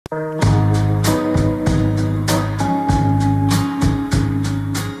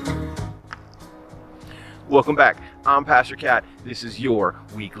Welcome back. I'm Pastor Cat. This is your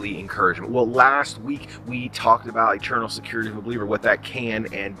weekly encouragement. Well, last week we talked about eternal security of a believer, what that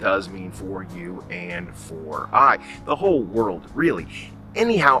can and does mean for you and for the whole world, really.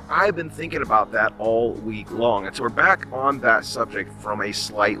 Anyhow, I've been thinking about that all week long, and so we're back on that subject from a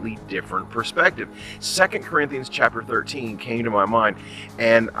slightly different perspective. 2 Corinthians chapter 13 came to my mind,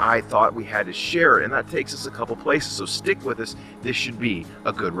 and I thought we had to share it, and that takes us a couple places, so stick with us. This should be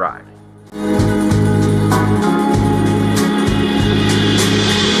a good ride.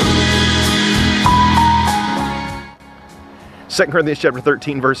 2 Corinthians chapter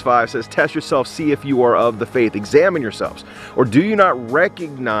 13 verse 5 says, "Test yourselves, see if you are of the faith. Examine yourselves. Or do you not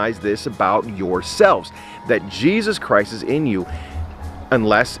recognize this about yourselves, that Jesus Christ is in you,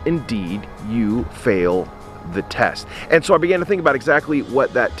 unless indeed you fail the test?" And so I began to think about exactly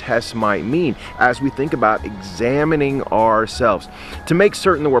what that test might mean as we think about examining ourselves to make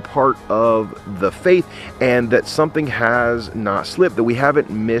certain that we're part of the faith and that something has not slipped, that we haven't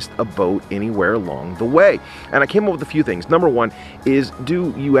missed a boat anywhere along the way. And I came up with a few things. Number one is,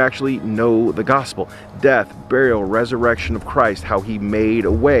 do you actually know the gospel? Death, burial, resurrection of Christ, how he made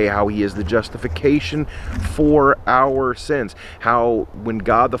a way, how he is the justification for our sins, how when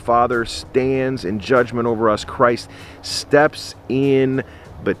God the Father stands in judgment over us, Christ steps in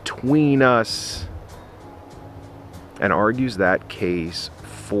between us and argues that case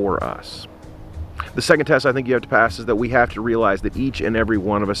for us. The second test I think you have to pass is that we have to realize that each and every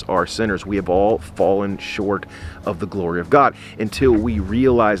one of us are sinners. We have all fallen short of the glory of God. Until we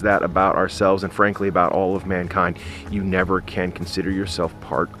realize that about ourselves and frankly about all of mankind, you never can consider yourself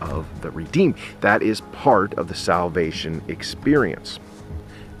part of the redeemed. That is part of the salvation experience.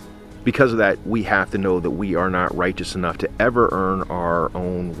 Because of that, we have to know that we are not righteous enough to ever earn our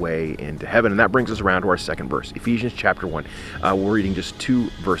own way into heaven. And that brings us around to our second verse, Ephesians chapter 1. We're reading just two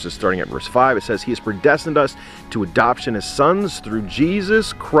verses, starting at verse 5. It says, "He has predestined us to adoption as sons through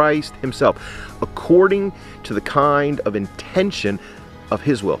Jesus Christ himself, according to the kind of intention of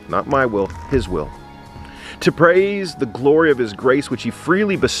his will." Not my will, his will. "To praise the glory of his grace, which he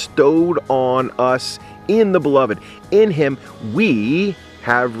freely bestowed on us in the beloved. In him we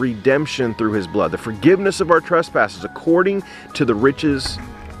have redemption through his blood, the forgiveness of our trespasses, according to the riches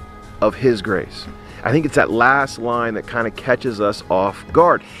of his grace." I think it's that last line that kind of catches us off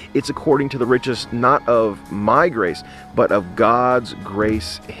guard. It's according to the riches, not of my grace, but of God's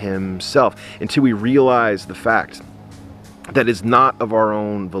grace himself. Until we realize the fact that is not of our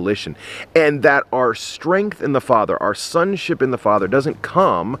own volition, and that our strength in the Father, our sonship in the Father, doesn't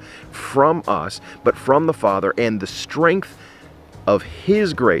come from us, but from the Father, and the strength of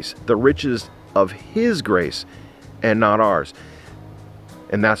his grace, the riches of his grace, and not ours.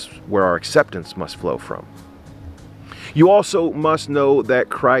 And that's where our acceptance must flow from. You also must know that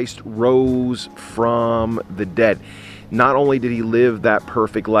Christ rose from the dead. Not only did he live that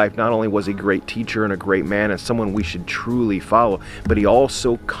perfect life, not only was he a great teacher and a great man and someone we should truly follow, but he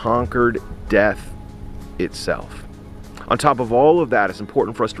also conquered death itself. On top of all of that, it's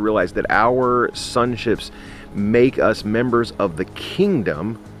important for us to realize that our sonships make us members of the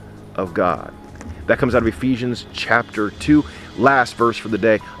kingdom of God. That comes out of Ephesians chapter 2. Last verse for the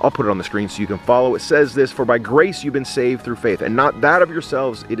day. I'll put it on the screen so you can follow. It says this, "For by grace you've been saved through faith, and not that of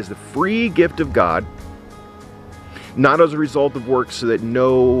yourselves. It is the free gift of God, not as a result of works, so that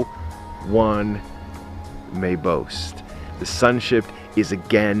no one may boast." The sonship is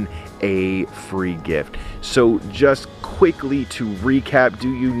again a free gift. So just quickly to recap, do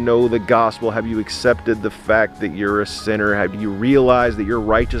you know the gospel? Have you accepted the fact that you're a sinner? Have you realized that your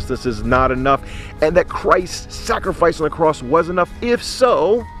righteousness is not enough and that Christ's sacrifice on the cross was enough? If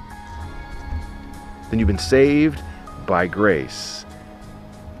so, then you've been saved by grace,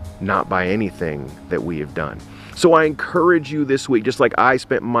 not by anything that we have done. So I encourage you this week, just like I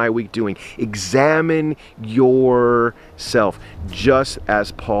spent my week doing, examine yourself, just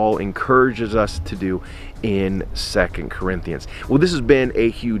as Paul encourages us to do in 2 Corinthians. Well, this has been a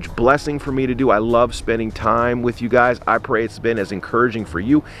huge blessing for me to do. I love spending time with you guys. I pray it's been as encouraging for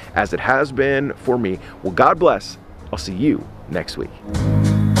you as it has been for me. Well, God bless. I'll see you next week.